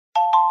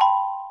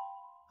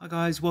Hi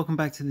guys, welcome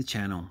back to the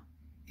channel.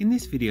 In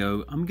this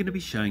video, I'm going to be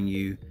showing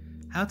you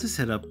how to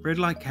set up red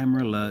light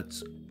camera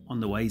alerts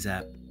on the Waze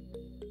app.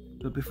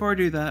 But before I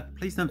do that,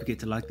 please don't forget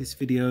to like this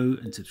video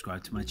and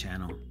subscribe to my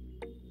channel.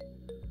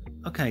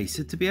 Okay,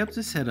 so to be able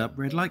to set up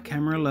red light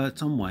camera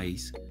alerts on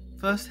Waze,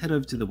 first head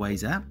over to the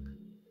Waze app.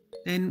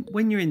 Then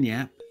when you're in the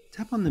app,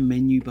 tap on the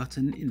menu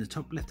button in the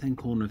top left hand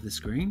corner of the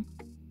screen.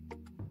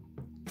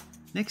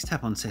 Next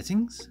tap on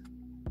settings.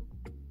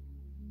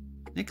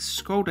 Next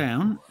scroll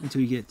down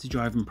until you get to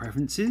driving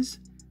preferences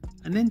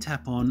and then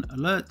tap on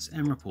alerts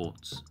and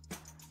reports.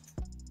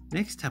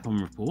 Next tap on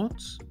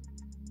reports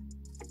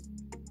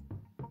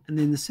and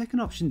then the second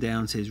option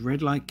down says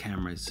red light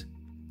cameras.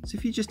 So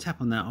if you just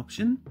tap on that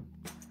option,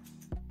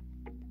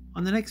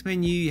 on the next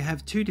menu you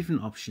have two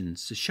different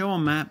options, so show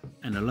on map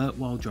and alert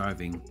while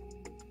driving.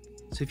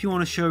 So if you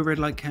want to show red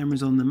light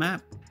cameras on the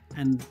map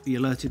and be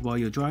alerted while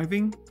you're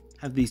driving,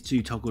 have these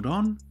two toggled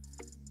on.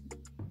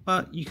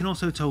 But you can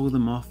also toggle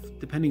them off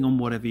depending on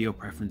whatever your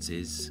preference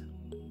is.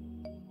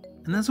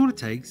 And that's all it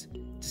takes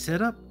to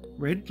set up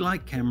red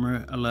light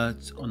camera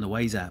alerts on the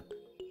Waze app.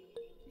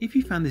 If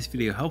you found this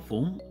video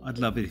helpful, I'd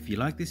love it if you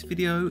like this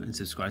video and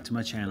subscribe to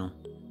my channel.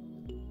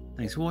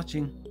 Thanks for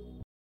watching.